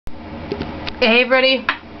Hey everybody,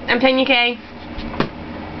 I'm Tanya.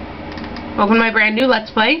 Welcome to my brand new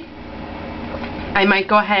Let's Play. I might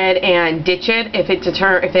go ahead and ditch it if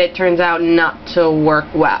it turns out not to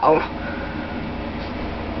work well.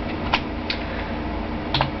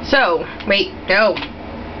 So, wait, no.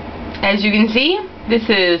 As you can see, this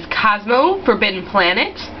is Cosmo, Forbidden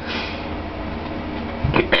Planet.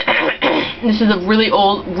 This is a really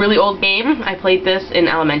old game. I played this in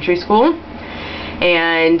elementary school.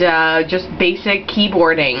 And just basic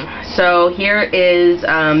keyboarding. So here is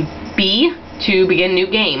B to begin new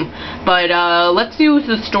game. But let's do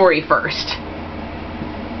the story first.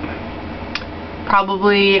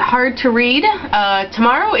 Probably hard to read.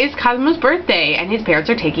 Tomorrow is Cosmo's birthday, and his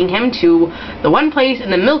parents are taking him to the one place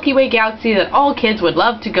in the Milky Way galaxy that all kids would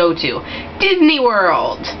love to go to, Disney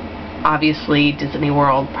World. Obviously, Disney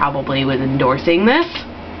World probably was endorsing this.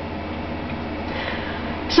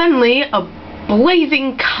 Suddenly, a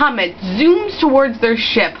blazing comet zooms towards their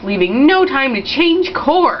ship, leaving no time to change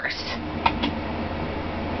course.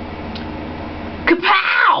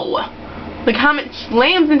 Kapow! The comet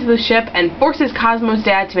slams into the ship and forces Cosmo's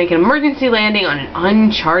dad to make an emergency landing on an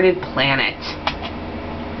uncharted planet.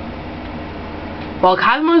 While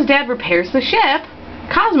Cosmo's dad repairs the ship,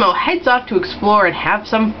 Cosmo heads off to explore and have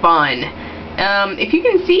some fun. If you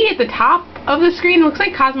can see at the top of the screen, it looks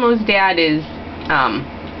like Cosmo's dad is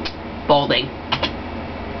balding.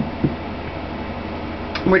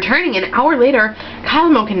 Returning an hour later,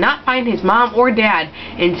 Cosmo cannot find his mom or dad.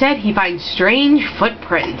 Instead, he finds strange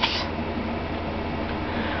footprints.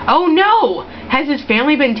 Oh no! Has his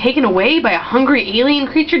family been taken away by a hungry alien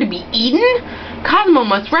creature to be eaten? Cosmo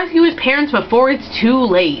must rescue his parents before it's too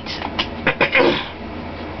late.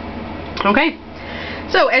 Okay,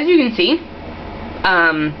 so as you can see,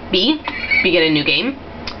 B, begin a new game.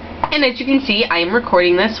 And as you can see, I am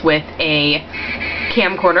recording this with a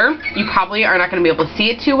camcorder. You probably are not going to be able to see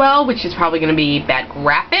it too well, which is probably going to be bad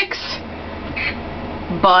graphics.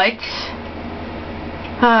 But,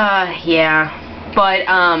 yeah. But,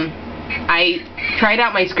 I tried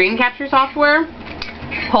out my screen capture software,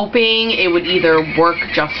 hoping it would either work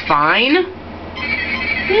just fine.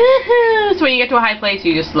 So when you get to a high place,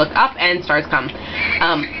 you just look up and stars come.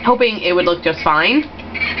 Hoping it would look just fine,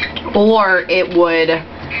 or it would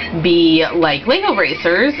be like Lego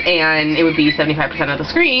racers and it would be 75% of the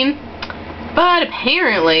screen. But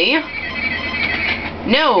apparently,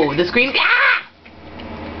 no, the screen.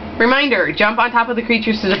 Ah! Reminder: jump on top of the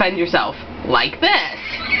creatures to defend yourself, like this.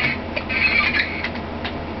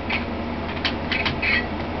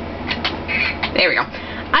 There we go.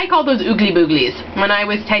 I call those oogly booglies. When I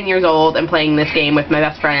was 10 years old and playing this game with my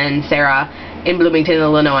best friend Sarah in Bloomington,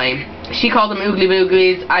 Illinois, she called them oogly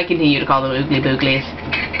booglies. I continue to call them oogly booglies.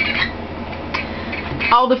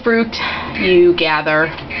 All the fruit you gather,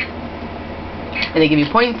 and they give you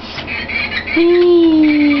points.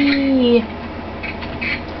 Whee!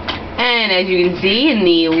 And as you can see, in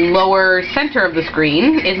the lower center of the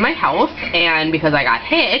screen is my health, and because I got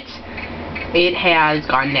hit, it has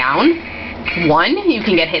gone down. 1, you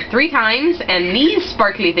can get hit 3 times, and these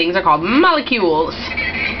sparkly things are called molecules.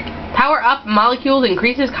 Power up molecules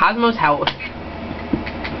increases Cosmo's health.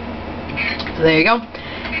 So there you go.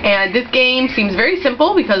 And this game seems very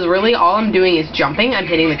simple because really all I'm doing is jumping. I'm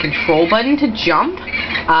hitting the control button to jump.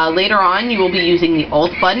 Later on you will be using the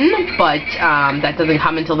alt button, but that doesn't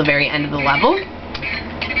come until the very end of the level.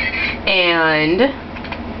 And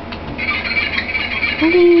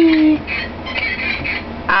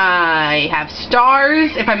I have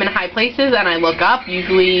stars. If I'm in high places and I look up,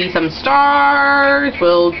 usually some stars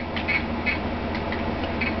will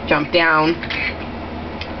jump down.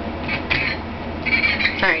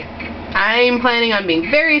 Alright, I'm planning on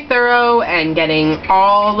being very thorough and getting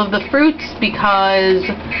all of the fruits because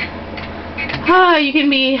you can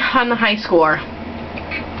be on the high score.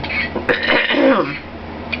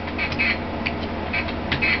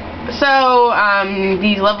 So,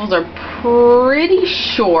 these levels are pretty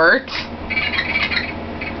short.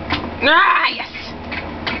 Ah, yes!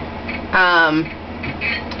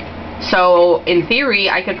 So, in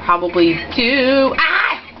theory, I could probably do...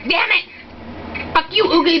 Ah! Damn it! Fuck you,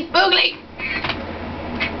 oogly boogly!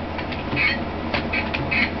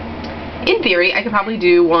 In theory, I could probably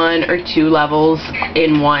do 1 or 2 levels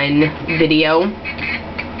in one video.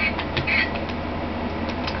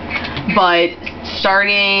 But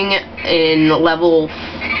starting in level...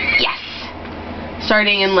 Yes!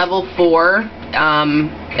 Starting in level 4,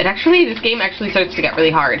 this game actually starts to get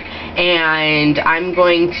really hard. And I'm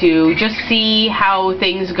going to just see how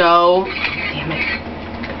things go. Damn it.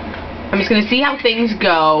 I'm just going to see how things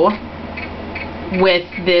go with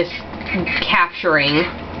this capturing.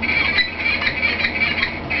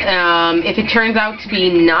 If it turns out to be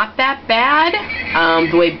not that bad,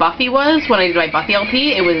 the way Buffy was when I did my Buffy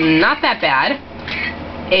LP, it was not that bad.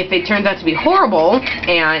 If it turns out to be horrible,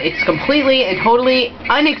 and it's completely and totally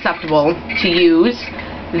unacceptable to use,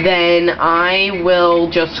 then I will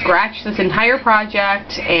just scratch this entire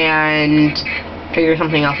project and figure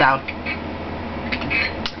something else out.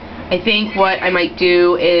 I think what I might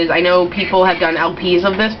do is, I know people have done LPs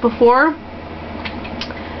of this before.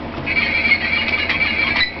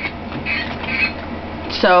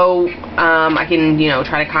 So, I can, you know,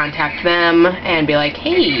 try to contact them and be like,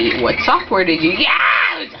 hey, what software did you use?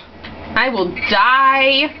 I will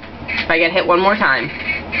die if I get hit one more time.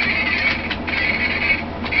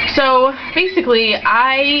 So, basically,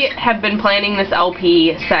 I have been planning this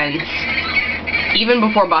LP since even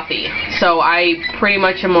before Buffy. So, I pretty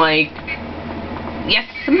much am like, yes,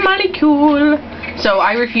 molecule. So,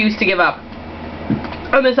 I refuse to give up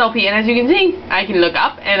on this LP. And as you can see, I can look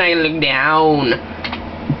up and I can look down.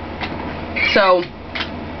 So,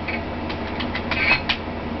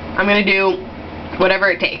 I'm going to do whatever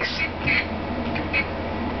it takes.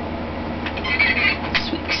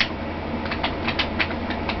 Sweet.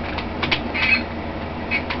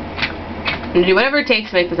 I'm going to do whatever it takes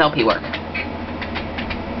to make this LP work.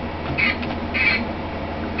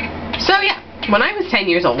 So, yeah, when I was 10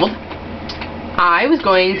 years old, I was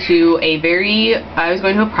going to a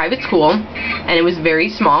private school, and it was very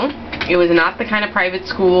small. It was not the kind of private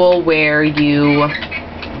school where you,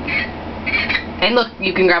 and look,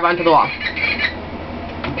 you can grab onto the wall.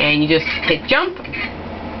 And you just hit jump.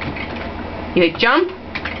 You hit jump,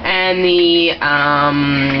 and the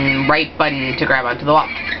right button to grab onto the wall.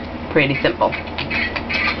 Pretty simple.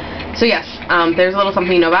 So yes, there's a little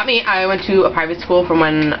something you know about me. I went to a private school from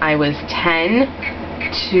when I was 10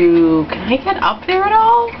 to, can I get up there at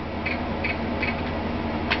all?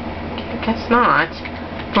 I guess not.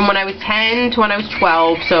 From when I was 10 to when I was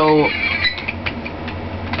 12, so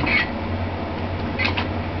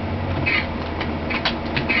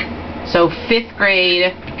so 5th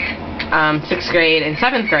grade, 6th grade, and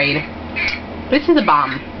 7th grade. This is a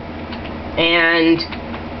bomb. And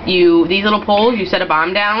these little poles, you set a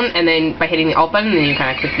bomb down, and then by hitting the alt button, then you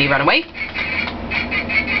kind of quickly run away.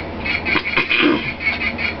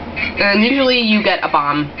 And usually you get a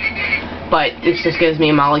bomb, but this just gives me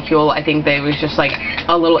a molecule. I think there was just like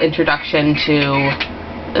a little introduction to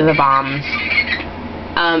the bombs.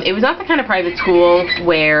 It was not the kind of private school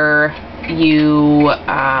where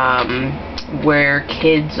where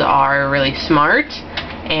kids are really smart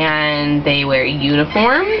and they wear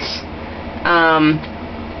uniforms.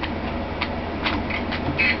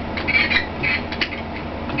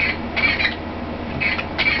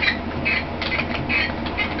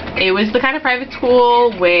 It was the kind of private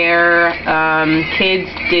school where kids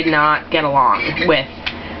did not get along with.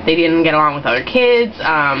 They didn't get along with other kids.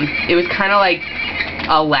 It was kind of like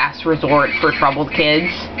a last resort for troubled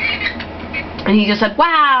kids. And he just said,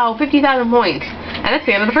 wow, 50,000 points. And that's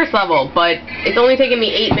the end of the first level, but it's only taken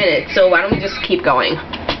me 8 minutes, so why don't we just keep going?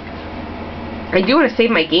 I do want to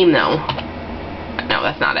save my game, though. No,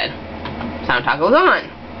 that's not it. Sound toggle is on.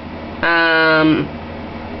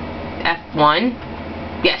 F1.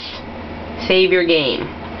 Yes. Save your game.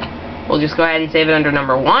 We'll just go ahead and save it under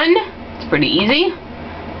number 1. It's pretty easy.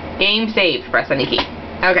 Game saved. Press any key.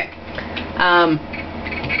 Okay.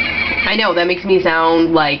 I know, that makes me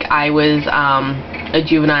sound like I was a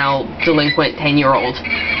juvenile, delinquent 10-year-old.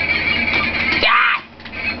 Ah!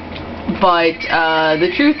 But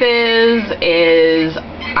the truth is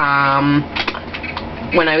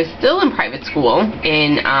when I was still in private school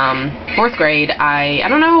in 4th grade, I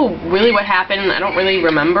don't know really what happened. I don't really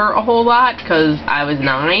remember a whole lot because I was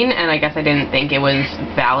 9 and I guess I didn't think it was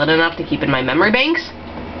valid enough to keep in my memory banks.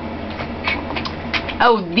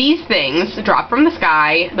 Oh, these things drop from the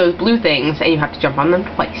sky, those blue things, and you have to jump on them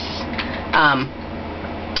twice.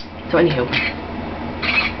 So anywho.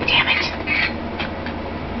 Damn it.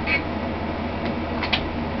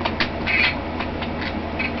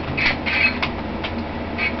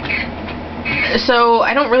 So,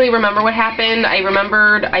 I don't really remember what happened. I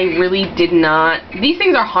remembered I really did not... These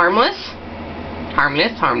things are harmless.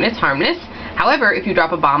 Harmless, harmless, harmless. However, if you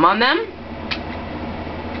drop a bomb on them,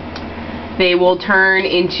 they will turn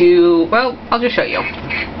into... Well, I'll just show you.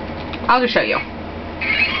 I'll just show you.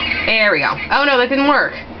 There we go. Oh no, that didn't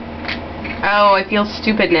work. Oh, I feel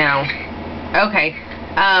stupid now. Okay.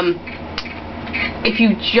 If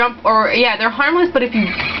you jump... Or, yeah, they're harmless, but if you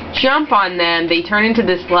jump on them, they turn into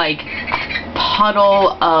this, like...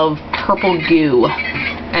 puddle of purple goo,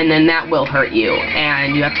 and then that will hurt you,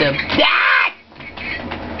 and you have to... Ah!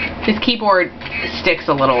 This keyboard sticks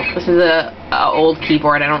a little. This is a old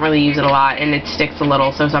keyboard. I don't really use it a lot, and it sticks a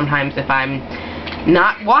little. So sometimes if I'm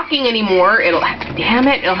not walking anymore, it'll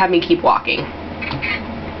have me keep walking.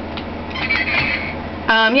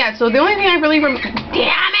 Yeah. So the only thing I really remember.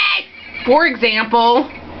 Damn it! For example,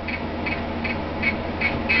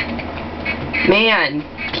 man,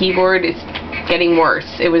 keyboard is getting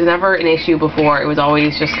worse. It was never an issue before. It was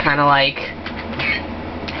always just kind of like,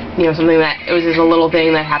 you know, something that, it was just a little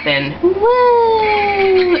thing that happened,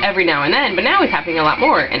 woo, every now and then, but now it's happening a lot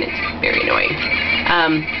more, and it's very annoying.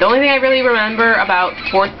 The only thing I really remember about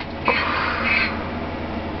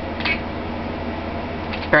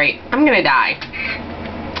Right, I'm gonna die.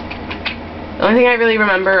 The only thing I really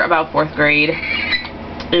remember about 4th grade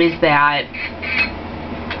is that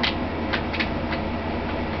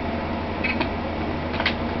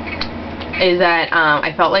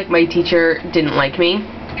I felt like my teacher didn't like me.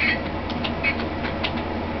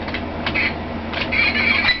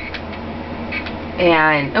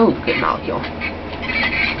 And, oh, good molecule.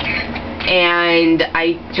 And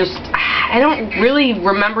I don't really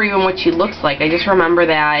remember even what she looks like. I just remember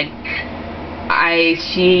that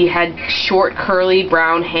she had short, curly,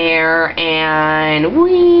 brown hair, and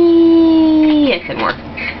it didn't work.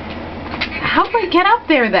 How did I get up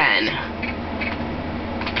there then?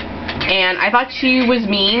 And I thought she was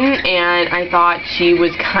mean, and I thought she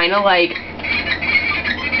was kind of like,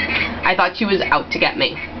 I thought she was out to get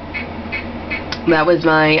me. That was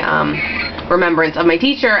my remembrance of my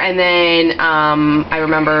teacher. And then I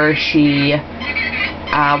remember she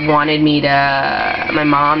wanted my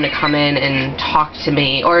mom to come in and talk to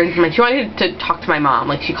me, or she wanted to talk to my mom.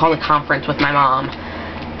 Like, she called a conference with my mom,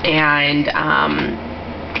 and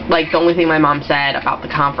like, the only thing my mom said about the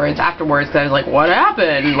conference afterwards, because I was like, what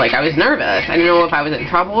happened? Like, I was nervous. I didn't know if I was in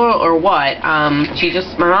trouble or what. My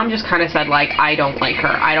mom just kind of said, like, I don't like her.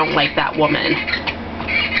 I don't like that woman.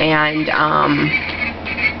 And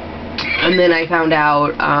then I found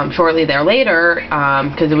out shortly thereter,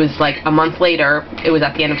 because it was like a month later, it was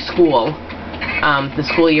at the end of school. The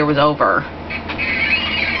school year was over.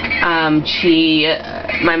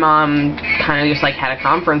 My mom kind of just like had a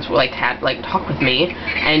conference, like talk with me,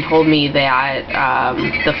 and told me that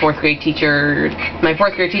the 4th grade teacher, my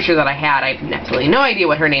 4th grade teacher that I had absolutely no idea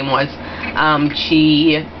what her name was.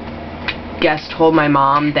 She told my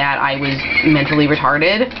mom that I was mentally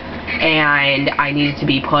retarded, and I needed to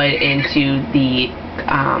be put into the,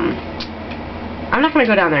 I'm not going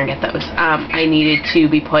to go down there and get those. I needed to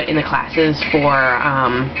be put in the classes for,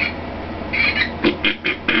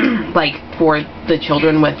 like, for the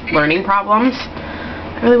children with learning problems.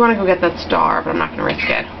 I really want to go get that star, but I'm not going to risk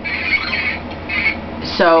it.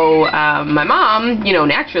 So, my mom, you know,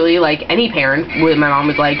 naturally, like any parent, my mom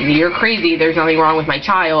was like, you're crazy, there's nothing wrong with my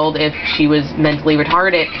child. If she was mentally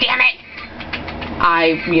retarded, damn it,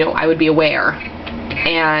 I would be aware.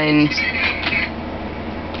 And,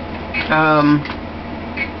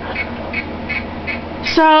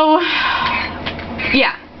 so,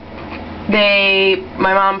 yeah,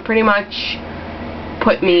 my mom pretty much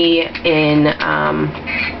put me in,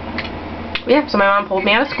 so my mom pulled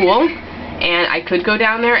me out of school, and I could go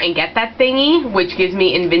down there and get that thingy, which gives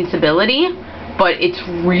me invincibility, but it's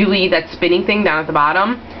really, that spinning thing down at the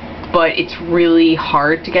bottom, but it's really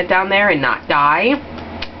hard to get down there and not die,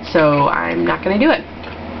 so I'm not going to do it.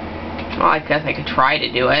 Well, I guess I could try to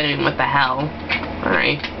do it. I mean, what the hell.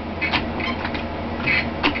 Alright.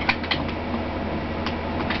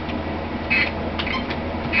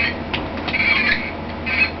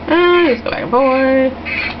 Let's go back and forth.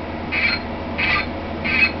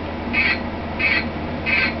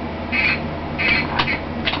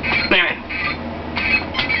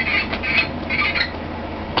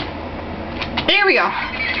 There we go.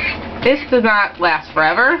 This does not last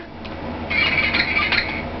forever.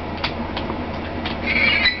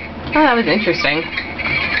 Oh, that was interesting.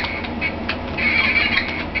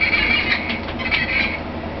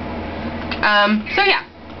 So yeah.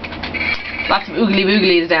 Lots of oogly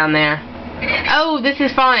booglies down there. Oh, this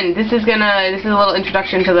is fun. This is a little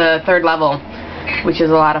introduction to the 3rd level, which is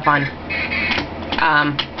a lot of fun.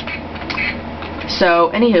 So,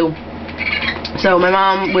 anywho. So my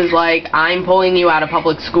mom was like, I'm pulling you out of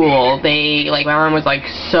public school. My mom was like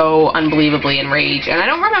so unbelievably enraged. And I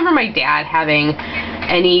don't remember my dad having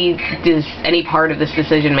any part of this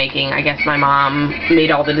decision making. I guess my mom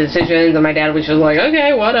made all the decisions, and my dad was just like,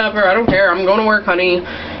 okay, whatever, I don't care, I'm going to work, honey.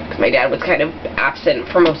 Because my dad was kind of absent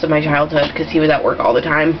for most of my childhood because he was at work all the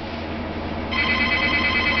time.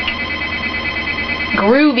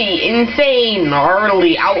 Groovy, insane,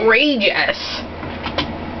 gnarly, outrageous.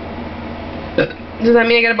 Does that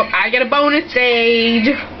mean I get a bonus stage?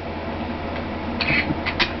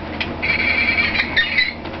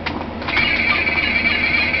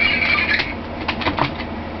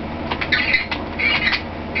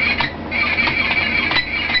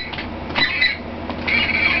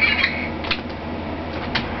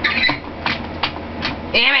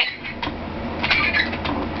 Damn it!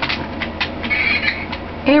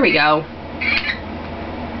 Here we go.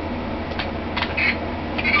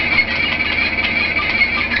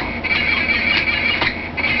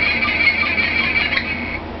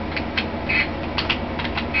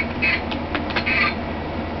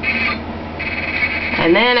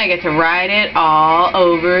 And then I get to ride it all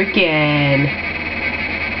over again.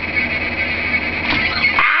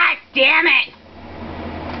 Ah, damn it!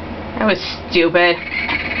 That was stupid.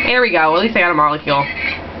 There we go. At least I got a molecule.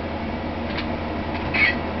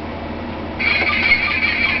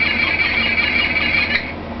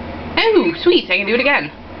 Ooh, sweet. I can do it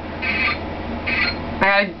again. I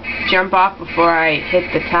gotta jump off before I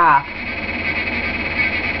hit the top.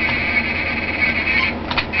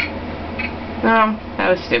 No, that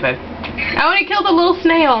was stupid. Oh, and I killed a little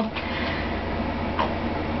snail.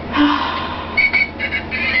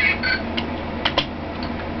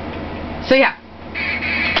 So yeah.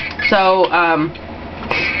 So,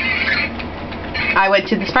 I went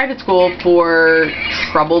to this private school for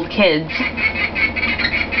troubled kids.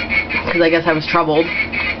 Because I guess I was troubled.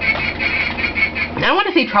 I don't want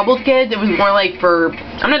to say troubled kids, it was more like for...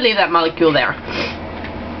 I'm going to leave that molecule there.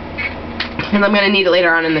 Because I'm going to need it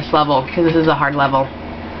later on in this level, because this is a hard level.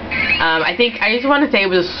 I just want to say it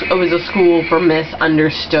was a school for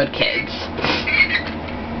misunderstood kids.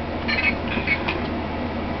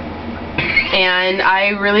 And I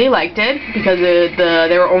really liked it, because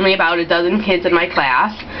there were only about a dozen kids in my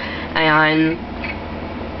class, and,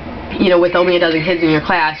 you know, with only a dozen kids in your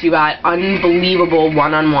class, you got unbelievable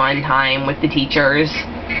one-on-one time with the teachers.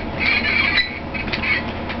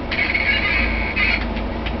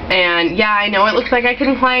 And yeah, I know it looks like I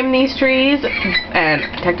can climb these trees, and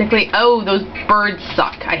technically, oh, those birds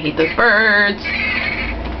suck. I hate those birds.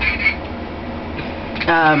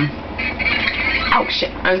 Oh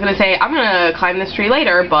shit, I was gonna say, I'm gonna climb this tree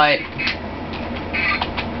later, but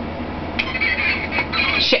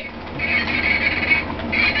shit.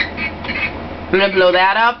 I'm gonna blow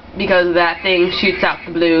that up, because that thing shoots out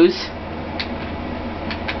the blues.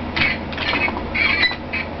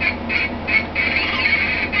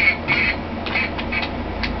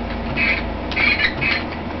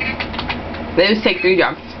 Those take 3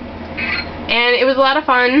 jumps. And it was a lot of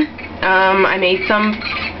fun. I made some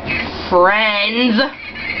friends.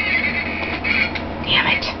 Damn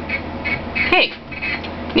it. Hey,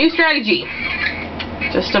 new strategy.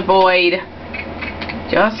 Just avoid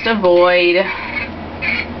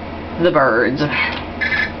the birds.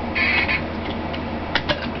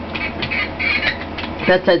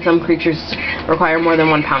 That said, some creatures require more than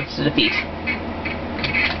 1 pounce to defeat.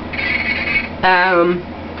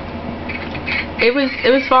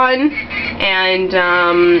 It was fun, and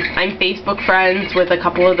I'm Facebook friends with a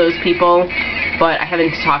couple of those people, but I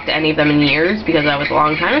haven't talked to any of them in years because that was a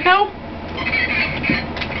long time ago.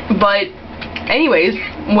 But anyways,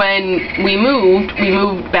 when we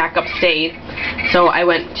moved back upstate, so I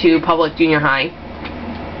went to public junior high,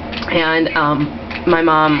 and my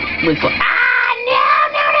mom was like,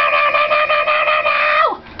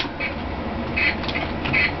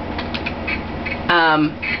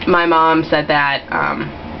 my mom said that,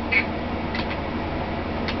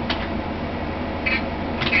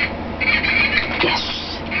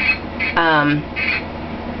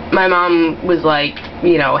 my mom was like,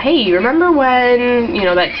 you know, hey, remember when, you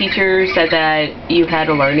know, that teacher said that you had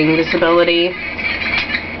a learning disability?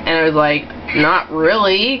 And I was like, not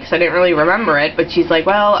really, because I didn't really remember it, but she's like,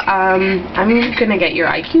 well, I'm gonna get your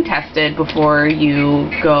IQ tested before you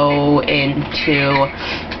go into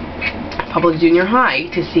public junior high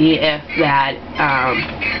to see if that,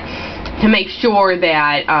 to make sure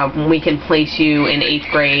that we can place you in 8th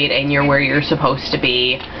grade and you're where you're supposed to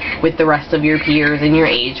be with the rest of your peers in your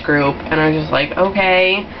age group. And I was just like,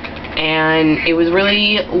 okay. And it was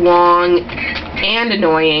really long and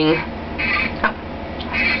annoying.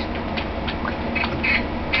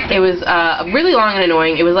 It was really long and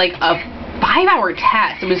annoying. It was like a 5-hour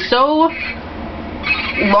test. It was so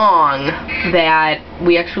long that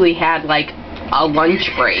we actually had like a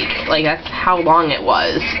lunch break. Like, that's how long it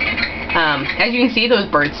was. As you can see, those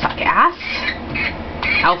birds suck ass.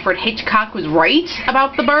 Alfred Hitchcock was right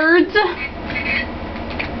about the birds.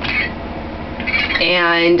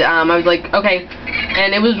 And I was like, okay.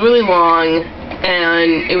 And it was really long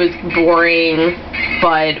and it was boring,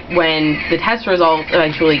 but when the test results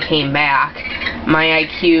eventually came back, my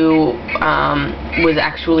IQ was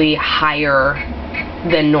actually higher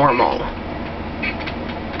than normal.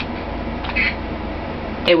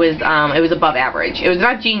 It was above average. It was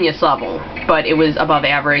not genius level, but it was above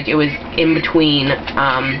average. It was in between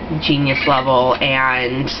genius level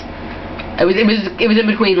and It was in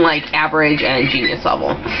between like average and genius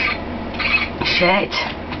level. Shit.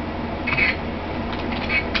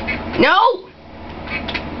 No!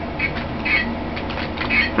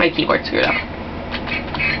 My keyboard screwed up.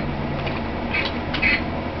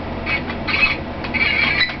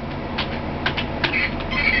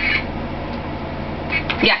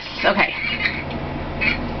 Yes, okay.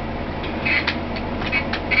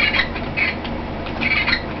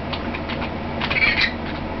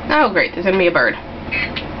 Oh great, there's gonna be a bird.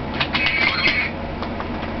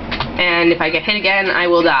 And if I get hit again, I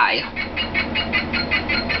will die.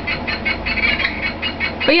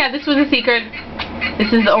 But yeah, this was a secret.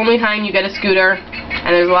 This is the only time you get a scooter,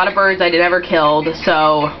 and there's a lot of birds I never killed,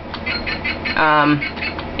 so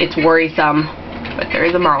it's worrisome, but there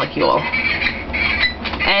is a molecule.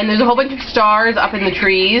 And there's a whole bunch of stars up in the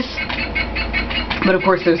trees, but of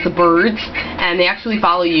course there's the birds, and they actually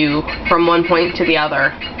follow you from one point to the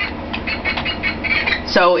other.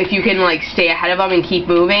 So if you can like stay ahead of them and keep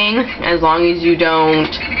moving, as long as you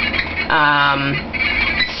don't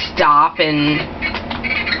stop and...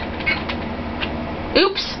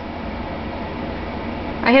 Oops!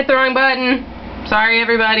 I hit the wrong button. Sorry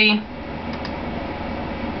everybody.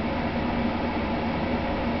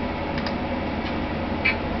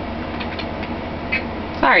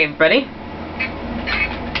 Sorry everybody.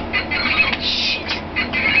 Shit.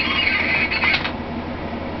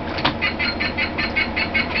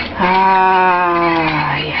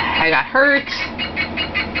 Yeah, I got hurt.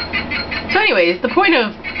 So anyways, the point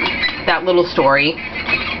of that little story...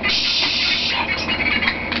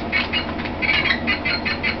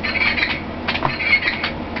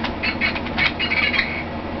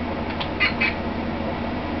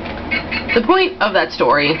 The point of that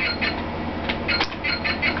story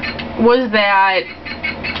was that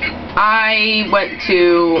I went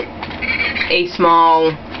to a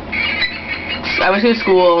school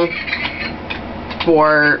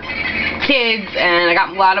for kids, and I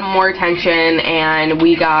got a lot of more attention, and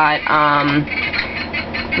we got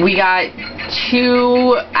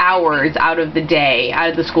 2 hours out of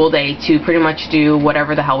the school day to pretty much do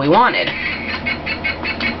whatever the hell we wanted,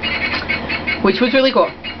 which was really cool.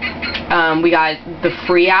 We got the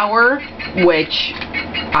free hour, which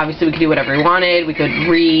obviously we could do whatever we wanted. We could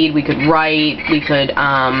read, we could write, we could,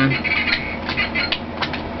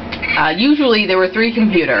 usually there were 3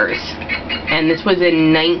 computers, and this was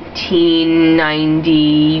in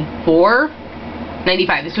 1994?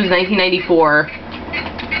 95. This was 1994,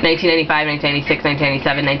 1995, 1996,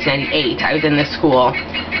 1997, 1998. I was in this school.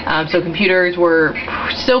 So computers were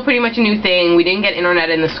still pretty much a new thing. We didn't get internet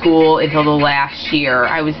in the school until the last year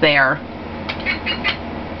I was there.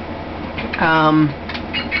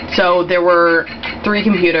 So there were 3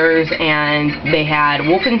 computers, and they had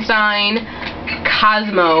Wolfenstein,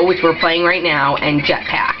 Cosmo, which we're playing right now, and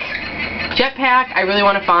Jetpack. Jetpack, I really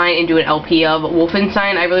want to find and do an LP of.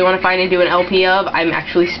 Wolfenstein, I really want to find and do an LP of. I'm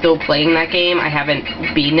actually still playing that game. I haven't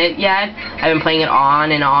beaten it yet. I've been playing it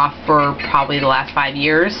on and off for probably the last 5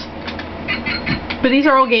 years. But these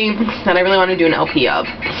are all games that I really want to do an LP of.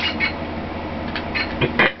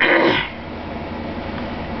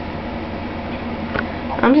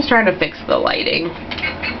 I'm just trying to fix the lighting.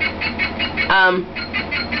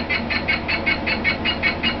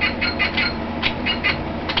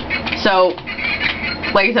 So,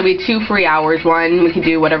 like I said, we had 2 free hours. One, we could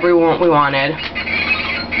do whatever we wanted.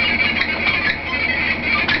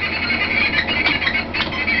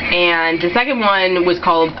 And the second one was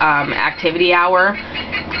called Activity Hour.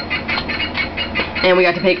 And we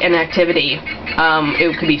got to pick an activity.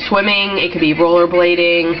 It could be swimming, it could be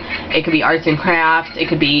rollerblading, it could be arts and crafts, it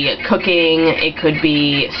could be cooking, it could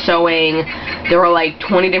be sewing. There were like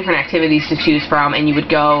 20 different activities to choose from, and you would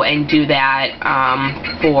go and do that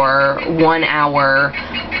for 1 hour.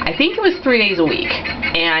 I think it was 3 days a week,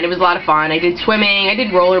 and it was a lot of fun. I did swimming, I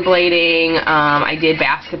did rollerblading, I did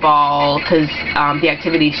basketball, because the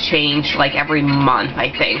activities changed like every month, I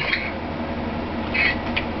think.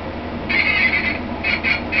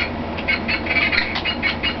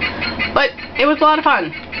 But it was a lot of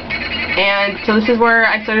fun. And so this is where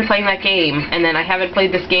I started playing that game, and then I haven't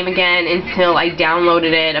played this game again until I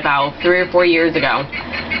downloaded it about 3 or 4 years ago.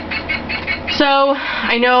 So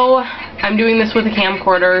I know I'm doing this with a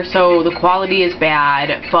camcorder, so the quality is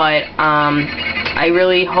bad, but I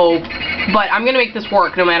really hope, but I'm going to make this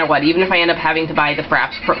work no matter what. Even if I end up having to buy the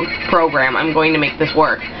Fraps program, I'm going to make this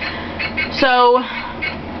work. So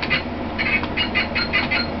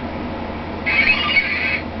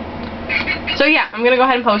yeah, I'm going to go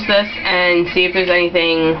ahead and post this and see if there's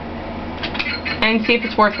anything, and see if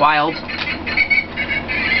it's worthwhile.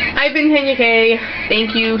 I've been Tanya K.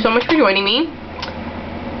 thank you so much for joining me.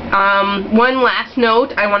 One last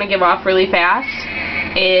note I want to give off really fast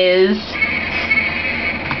is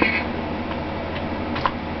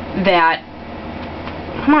that,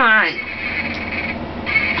 come on.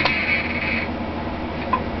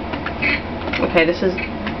 Okay, this is,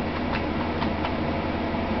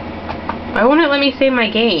 why won't it let me save my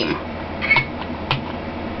game?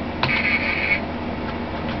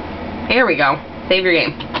 There we go. Save your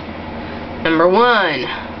game. Number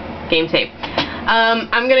 1. Game save.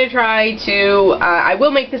 I'm going to try to, I will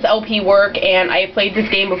make this LP work, and I have played this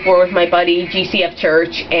game before with my buddy GCF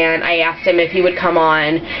Church, and I asked him if he would come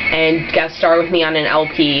on and guest star with me on an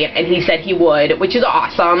LP, and he said he would, which is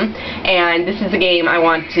awesome, and this is the game I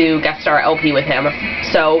want to guest star LP with him.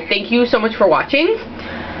 So, thank you so much for watching.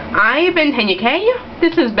 I've been TenyaK.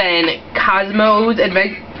 This has been Cosmo's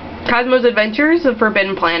Adventures of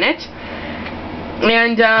Forbidden Planet.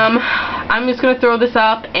 And I'm just gonna throw this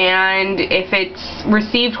up, and if it's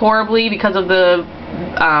received horribly because of the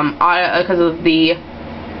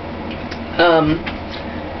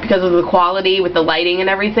quality with the lighting and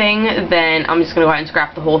everything, then I'm just gonna go ahead and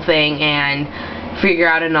scrap the whole thing and figure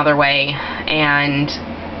out another way. And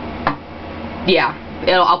yeah,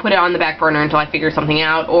 I'll put it on the back burner until I figure something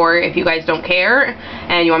out. Or if you guys don't care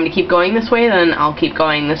and you want me to keep going this way, then I'll keep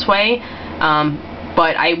going this way.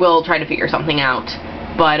 But I will try to figure something out.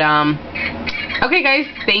 But, okay guys,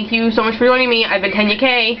 thank you so much for joining me. I've been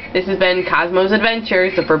TenyaK. This has been Cosmo's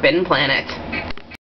Adventures of Forbidden Planet.